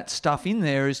that stuff in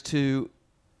there is to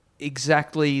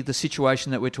exactly the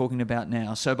situation that we're talking about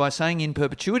now. So by saying in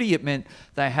perpetuity, it meant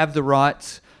they have the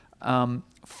rights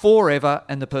forever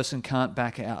and the person can't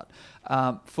back out.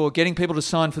 For getting people to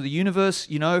sign for the universe,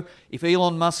 if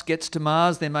Elon Musk gets to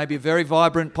Mars, there may be a very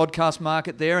vibrant podcast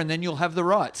market there, and then you'll have the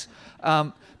rights.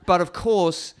 But of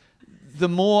course, the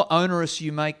more onerous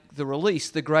you make the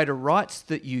release, the greater rights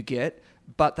that you get,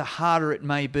 but the harder it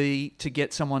may be to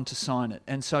get someone to sign it.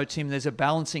 And so, Tim, there's a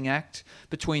balancing act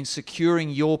between securing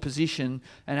your position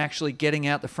and actually getting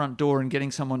out the front door and getting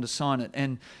someone to sign it.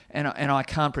 And I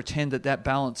can't pretend that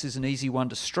balance is an easy one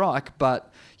to strike,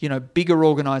 but, bigger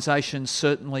organisations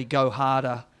certainly go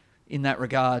harder in that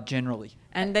regard generally.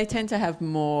 And they tend to have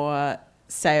more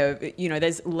say,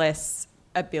 there's less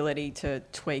ability to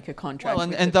tweak a contract.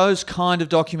 Well, and those kind of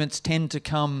documents tend to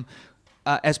come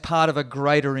as part of a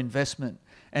greater investment.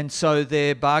 And so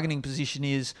their bargaining position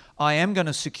is, I am going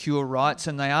to secure rights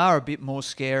and they are a bit more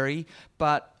scary,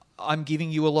 but I'm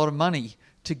giving you a lot of money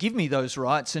to give me those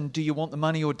rights, and do you want the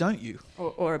money or don't you?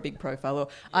 Or a big profile.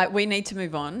 We need to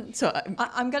move on. So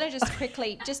I'm going to just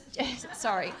quickly,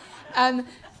 sorry,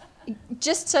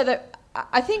 just so that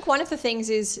I think one of the things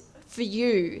is for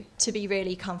you to be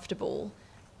really comfortable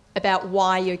about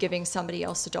why you're giving somebody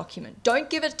else a document. Don't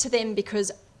give it to them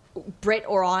because Brett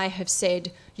or I have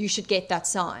said you should get that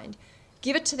signed.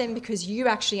 Give it to them because you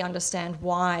actually understand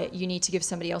why you need to give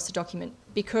somebody else a document,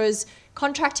 because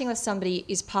contracting with somebody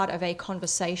is part of a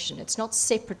conversation. It's not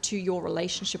separate to your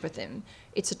relationship with them.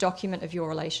 It's a document of your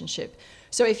relationship.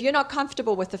 So if you're not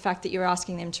comfortable with the fact that you're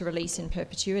asking them to release in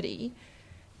perpetuity,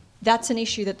 that's an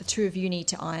issue that the two of you need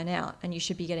to iron out, and you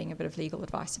should be getting a bit of legal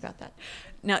advice about that.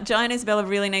 Now, Jai and Isabella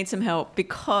really need some help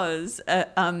because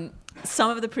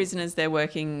some of the prisoners they're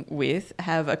working with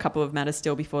have a couple of matters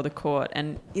still before the court,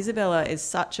 and Isabella is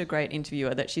such a great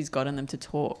interviewer that she's gotten them to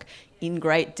talk in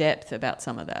great depth about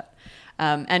some of that.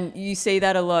 And you see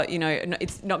that a lot.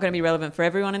 It's not going to be relevant for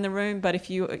everyone in the room, but if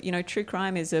true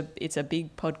crime it's a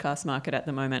big podcast market at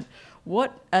the moment.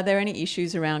 Are there any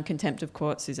issues around contempt of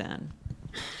court, Suzanne?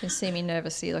 You can see me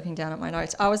nervously looking down at my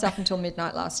notes. I was up until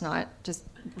midnight last night, just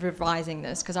revising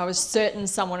this because I was certain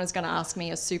someone was going to ask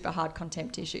me a super hard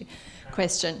contempt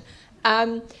question.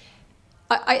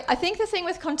 I think the thing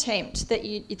with contempt that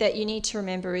you need to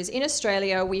remember is in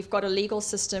Australia we've got a legal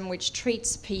system which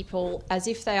treats people as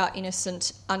if they are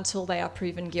innocent until they are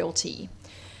proven guilty.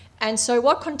 And so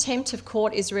what contempt of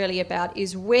court is really about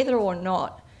is whether or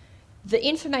not the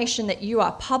information that you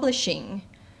are publishing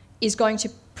is going to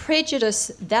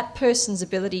prejudice that person's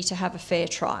ability to have a fair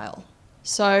trial.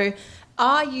 So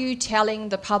are you telling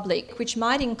the public, which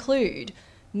might include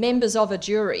members of a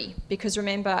jury, because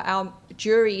remember our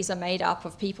juries are made up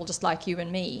of people just like you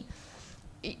and me,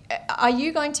 are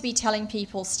you going to be telling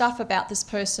people stuff about this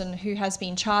person who has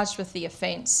been charged with the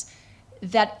offence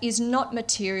that is not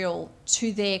material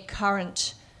to their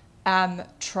current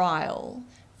trial?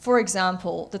 For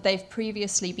example, that they've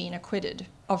previously been acquitted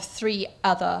of 3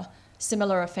 other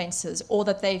similar offences, or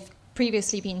that they've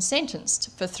previously been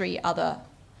sentenced for 3 other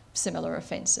similar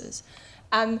offences.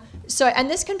 And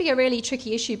this can be a really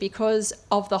tricky issue because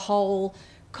of the whole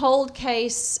cold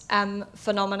case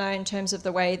phenomena in terms of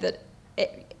the way that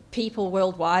people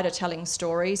worldwide are telling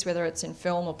stories, whether it's in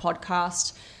film or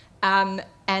podcast, and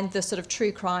the sort of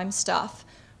true crime stuff,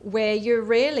 where you're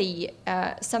really,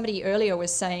 somebody earlier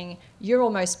was saying, you're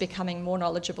almost becoming more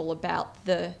knowledgeable about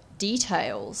the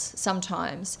details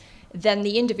sometimes than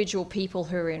the individual people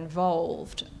who are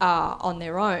involved are on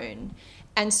their own.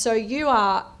 And so you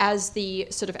are, as the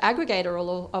sort of aggregator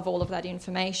of all of that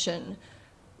information,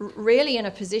 really in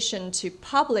a position to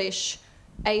publish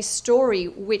a story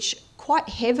which quite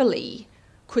heavily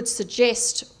could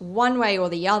suggest one way or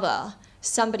the other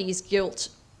somebody's guilt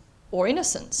or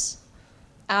innocence.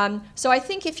 So I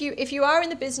think if you are in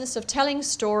the business of telling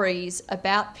stories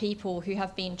about people who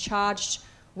have been charged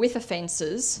with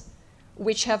offences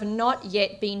which have not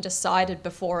yet been decided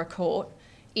before a court,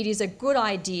 it is a good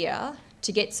idea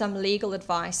to get some legal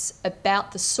advice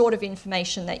about the sort of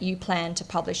information that you plan to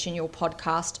publish in your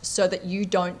podcast so that you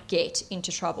don't get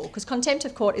into trouble. Because contempt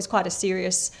of court is quite a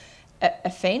serious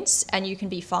offence, and you can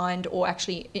be fined or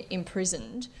actually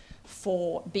imprisoned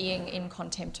for being in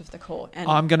contempt of the court. And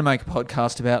I'm going to make a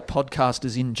podcast about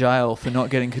podcasters in jail for not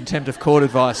getting contempt of court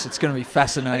advice. It's going to be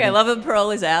fascinating. Okay, Love and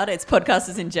Parole is out. It's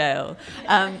podcasters in jail.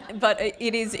 But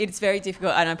it's very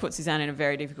difficult, and I put Suzanne in a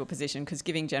very difficult position because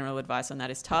giving general advice on that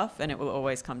is tough, and it will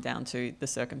always come down to the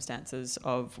circumstances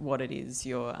of what it is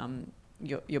you're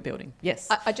building. Yes.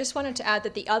 I just wanted to add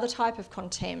that the other type of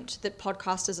contempt that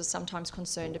podcasters are sometimes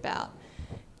concerned about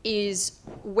is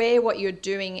where what you're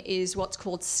doing is what's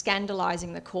called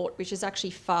scandalising the court, which is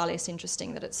actually far less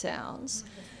interesting than it sounds.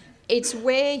 It's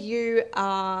where you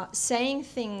are saying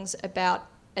things about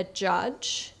a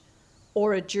judge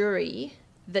or a jury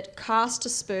that cast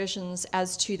aspersions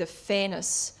as to the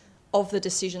fairness of the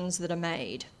decisions that are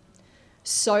made,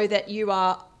 so that you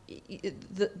are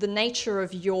the nature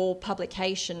of your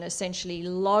publication essentially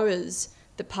lowers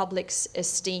the public's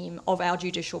esteem of our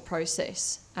judicial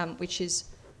process, which is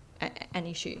an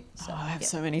issue. So, I have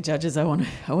so many judges I want to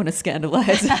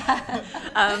scandalise.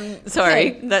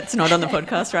 Sorry, that's not on the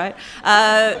podcast, right?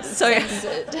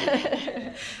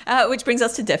 Which brings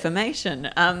us to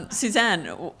defamation. Suzanne,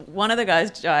 one of the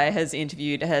guys Jai has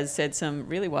interviewed has said some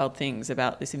really wild things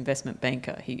about this investment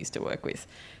banker he used to work with.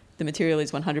 The material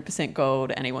is 100%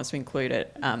 gold and he wants to include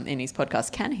it in his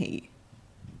podcast. Can he?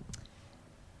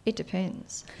 It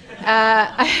depends.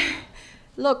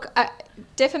 Look,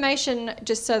 defamation,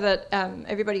 just so that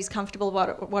everybody's comfortable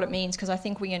about what it means, because I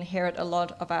think we inherit a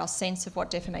lot of our sense of what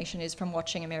defamation is from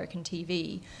watching American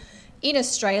TV. In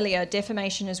Australia,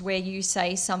 defamation is where you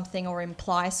say something or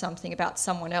imply something about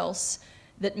someone else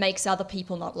that makes other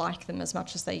people not like them as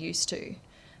much as they used to.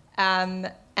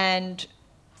 And,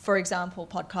 for example,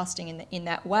 podcasting in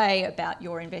that way about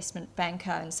your investment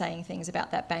banker and saying things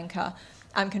about that banker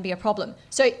can be a problem.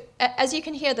 So as you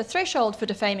can hear, the threshold for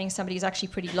defaming somebody is actually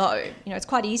pretty low. You know, it's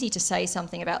quite easy to say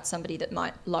something about somebody that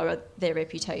might lower their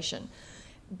reputation.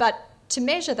 But to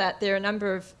measure that, there are a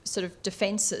number of sort of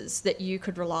defences that you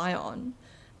could rely on.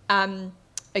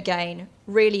 Again,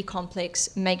 really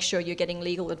complex. Make sure you're getting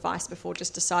legal advice before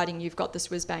just deciding you've got this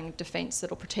whiz-bang defence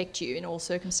that'll protect you in all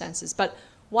circumstances. But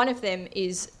one of them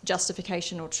is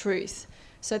justification or truth.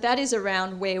 So that is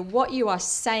around where what you are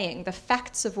saying, the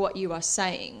facts of what you are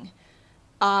saying,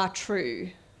 are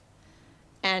true.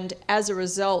 And as a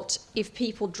result, if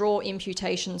people draw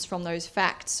imputations from those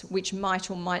facts, which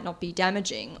might or might not be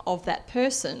damaging of that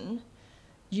person,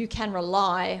 you can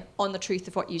rely on the truth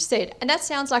of what you said. And that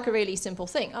sounds like a really simple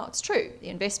thing. Oh, it's true. The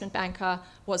investment banker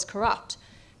was corrupt.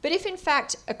 But if in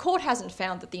fact a court hasn't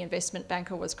found that the investment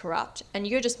banker was corrupt, and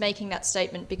you're just making that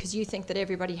statement because you think that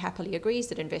everybody happily agrees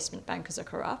that investment bankers are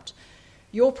corrupt,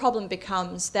 your problem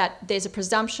becomes that there's a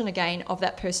presumption again of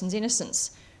that person's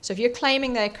innocence. So if you're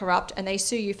claiming they're corrupt and they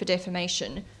sue you for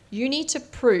defamation, you need to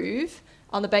prove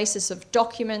on the basis of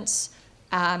documents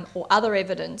or other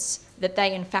evidence that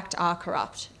they in fact are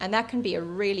corrupt. And that can be a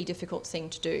really difficult thing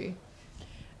to do.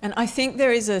 And I think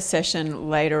there is a session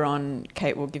later on,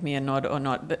 Kate will give me a nod or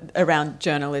not, but around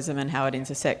journalism and how it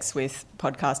intersects with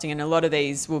podcasting. And a lot of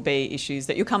these will be issues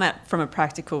that you'll come at from a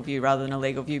practical view rather than a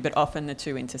legal view, but often the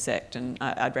two intersect. And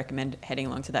I'd recommend heading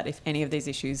along to that if any of these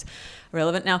issues are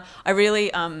relevant. Now, I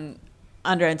really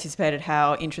under-anticipated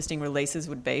how interesting releases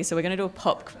would be. So we're going to do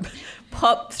a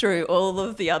pop through all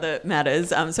of the other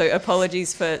matters. So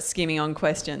apologies for skimming on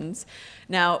questions.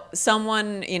 Now,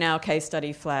 someone in our case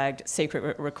study flagged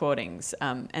secret recordings.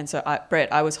 And so,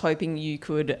 Brett, I was hoping you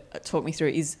could talk me through,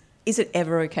 is it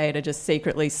ever okay to just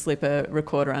secretly slip a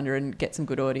recorder under and get some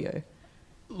good audio?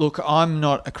 Look, I'm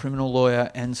not a criminal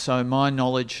lawyer, and so my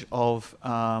knowledge of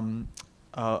the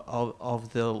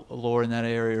law in that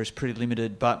area is pretty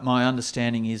limited, but my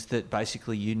understanding is that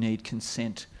basically you need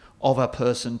consent of a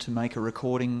person to make a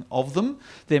recording of them.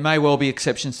 There may well be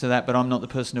exceptions to that, but I'm not the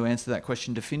person to answer that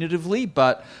question definitively,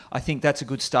 but I think that's a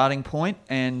good starting point,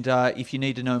 and if you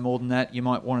need to know more than that, you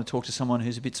might want to talk to someone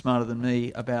who's a bit smarter than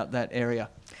me about that area.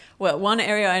 Well, one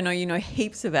area I know you know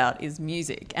heaps about is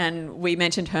music, and we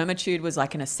mentioned Hermitude was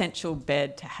like an essential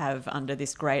bed to have under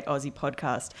this great Aussie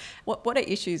podcast. What are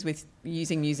issues with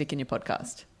using music in your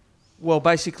podcast? Well,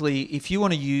 basically, if you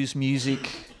want to use music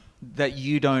that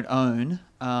you don't own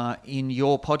in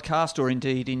your podcast or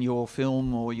indeed in your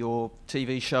film or your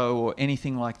TV show or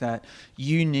anything like that,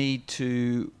 you need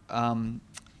to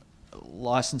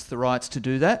license the rights to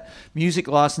do that. Music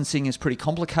licensing is pretty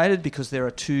complicated because there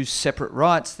are two separate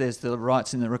rights. There's the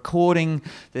rights in the recording,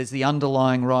 there's the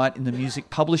underlying right in the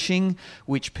music publishing,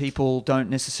 which people don't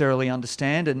necessarily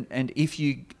understand. And if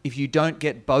you don't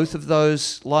get both of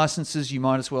those licenses, you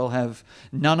might as well have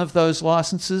none of those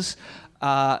licenses.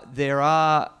 There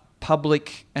are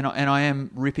public, and I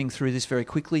am ripping through this very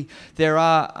quickly, there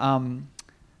are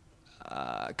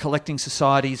collecting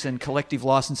societies and collective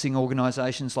licensing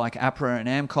organisations like APRA and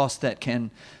AMCOS that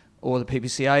can, or the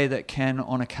PPCA, that can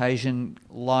on occasion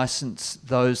license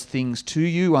those things to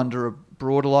you under a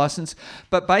broader licence.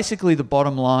 But basically the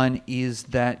bottom line is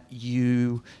that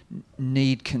you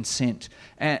need consent.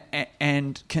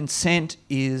 And consent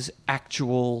is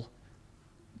actual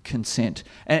consent.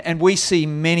 And we see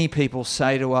many people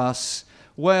say to us,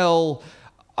 well,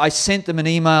 I sent them an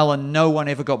email and no one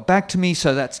ever got back to me,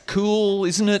 so that's cool,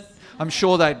 isn't it? I'm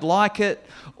sure they'd like it.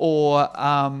 Or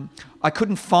I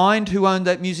couldn't find who owned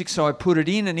that music, so I put it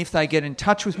in, and if they get in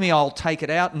touch with me, I'll take it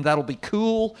out and that'll be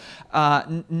cool.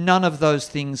 None of those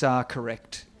things are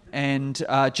correct. And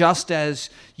just as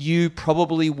you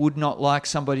probably would not like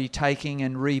somebody taking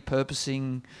and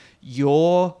repurposing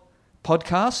your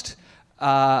podcast,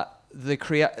 other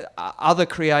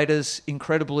creators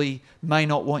incredibly may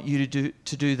not want you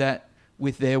to do that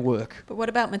with their work. But what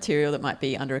about material that might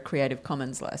be under a Creative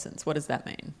Commons license? What does that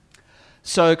mean?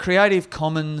 So Creative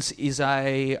Commons is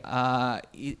a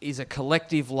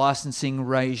collective licensing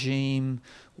regime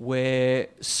where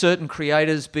certain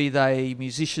creators, be they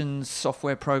musicians,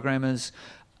 software programmers,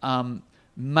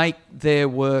 make their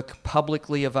work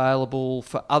publicly available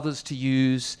for others to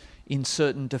use in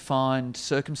certain defined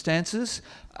circumstances.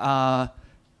 I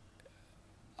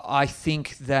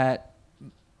think that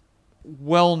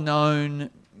well-known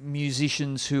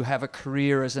musicians who have a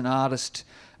career as an artist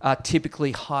are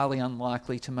typically highly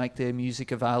unlikely to make their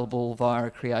music available via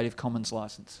a Creative Commons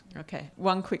license. Okay,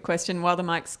 one quick question while the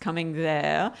mic's coming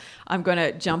there. I'm going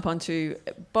to jump onto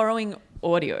borrowing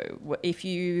audio. If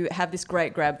you have this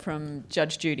great grab from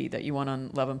Judge Judy that you want on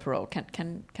Love and Parole,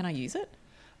 can I use it?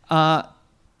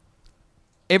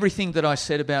 Everything that I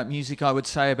said about music, I would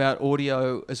say about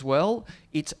audio as well.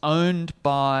 It's owned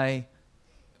by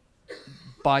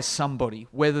somebody,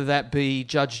 whether that be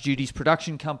Judge Judy's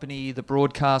production company, the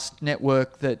broadcast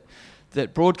network that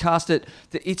broadcast it.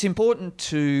 It's important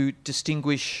to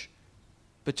distinguish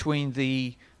between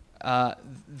the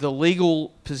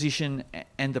legal position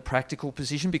and the practical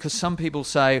position, because some people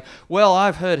say, well,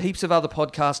 I've heard heaps of other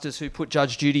podcasters who put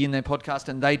Judge Judy in their podcast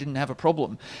and they didn't have a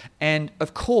problem. And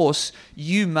of course,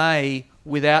 you may,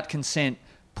 without consent,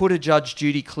 put a Judge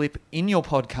Judy clip in your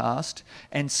podcast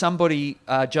and somebody,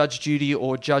 Judge Judy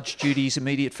or Judge Judy's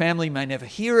immediate family, may never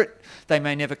hear it, they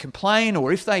may never complain,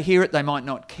 or if they hear it, they might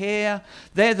not care.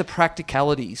 They're the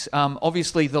practicalities.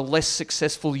 Obviously, the less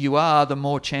successful you are, the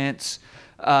more chance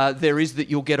there is that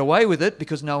you'll get away with it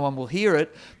because no one will hear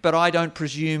it, but I don't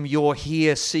presume you're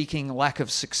here seeking lack of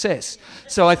success.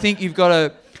 So I think you've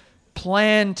got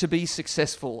plan to be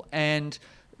successful and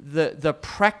the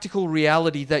practical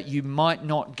reality that you might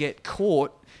not get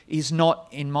caught is not,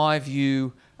 in my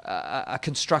view, a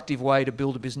constructive way to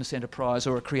build a business enterprise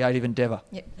or a creative endeavour.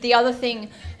 Yep. The other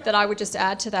thing that I would just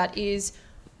add to that is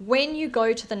when you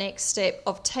go to the next step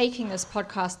of taking this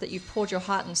podcast that you've poured your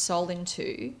heart and soul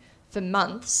into for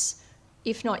months,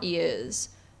 if not years,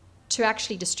 to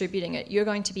actually distributing it, you're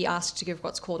going to be asked to give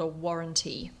what's called a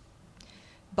warranty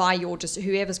by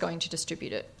whoever's going to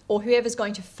distribute it, or whoever's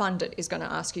going to fund it is going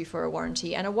to ask you for a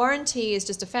warranty. And a warranty is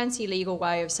just a fancy legal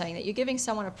way of saying that you're giving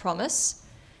someone a promise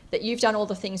that you've done all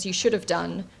the things you should have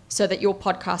done so that your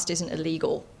podcast isn't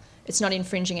illegal. It's not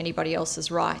infringing anybody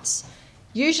else's rights.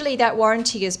 Usually that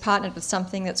warranty is partnered with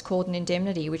something that's called an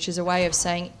indemnity, which is a way of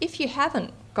saying if you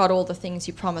haven't got all the things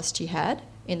you promised you had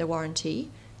in the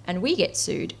warranty and we get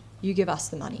sued, you give us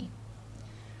the money.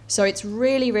 So it's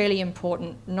really, really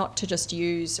important not to just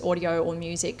use audio or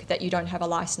music that you don't have a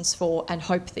license for and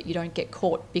hope that you don't get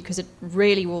caught, because it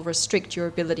really will restrict your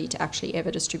ability to actually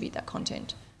ever distribute that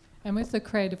content. And with the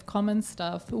Creative Commons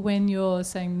stuff, when you're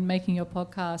saying making your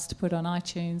podcast to put on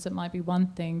iTunes, it might be one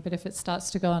thing, but if it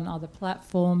starts to go on other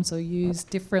platforms or used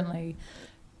differently,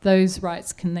 those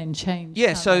rights can then change.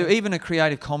 Yeah, so even a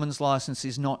Creative Commons license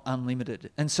is not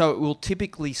unlimited. And so it will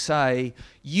typically say,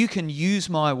 you can use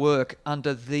my work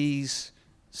under these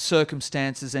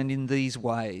circumstances and in these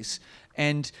ways.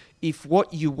 And if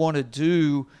what you want to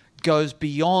do goes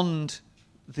beyond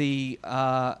the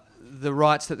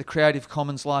rights that the Creative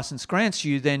Commons license grants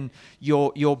you, then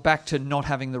you're back to not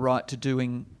having the right to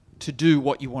do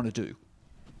what you want to do.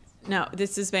 Now,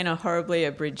 this has been a horribly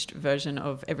abridged version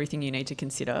of everything you need to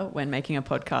consider when making a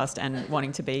podcast and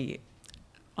wanting to be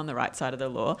on the right side of the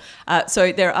law.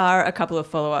 So there are a couple of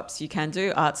follow-ups you can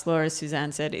do. Arts Law, as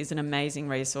Suzanne said, is an amazing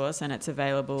resource, and it's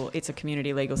available. It's a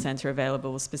community legal centre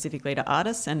available specifically to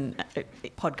artists, and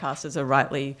podcasters are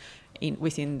rightly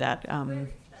within that.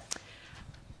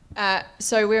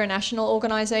 So we're a national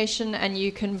organisation, and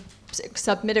you can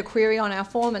submit a query on our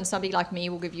form and somebody like me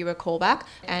will give you a call back.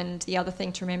 And the other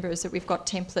thing to remember is that we've got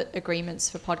template agreements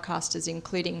for podcasters,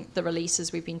 including the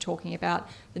releases we've been talking about,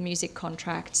 the music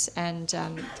contracts and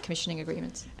commissioning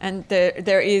agreements. And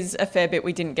there is a fair bit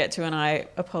we didn't get to, and I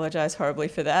apologise horribly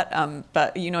for that,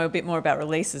 but you know a bit more about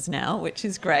releases now, which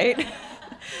is great.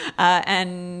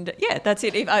 And yeah, that's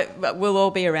it. We'll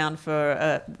all be around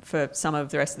for some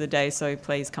of the rest of the day, so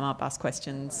please come up, ask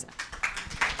questions.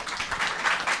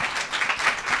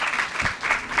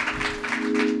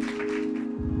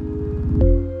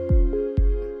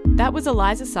 That was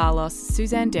Eliza Salos,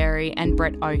 Suzanne Derry and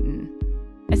Brett Oaten.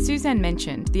 As Suzanne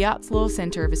mentioned, the Arts Law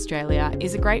Centre of Australia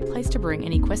is a great place to bring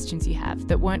any questions you have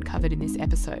that weren't covered in this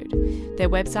episode. Their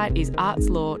website is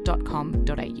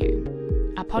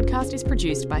artslaw.com.au. Our podcast is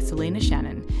produced by Selena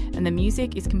Shannon and the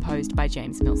music is composed by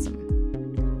James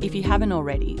Milsom. If you haven't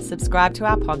already, subscribe to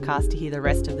our podcast to hear the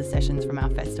rest of the sessions from our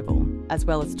festival, as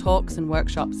well as talks and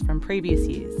workshops from previous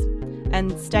years.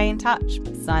 And stay in touch.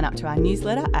 Sign up to our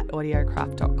newsletter at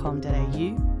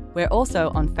audiocraft.com.au. We're also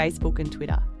on Facebook and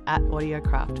Twitter at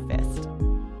AudiocraftFest.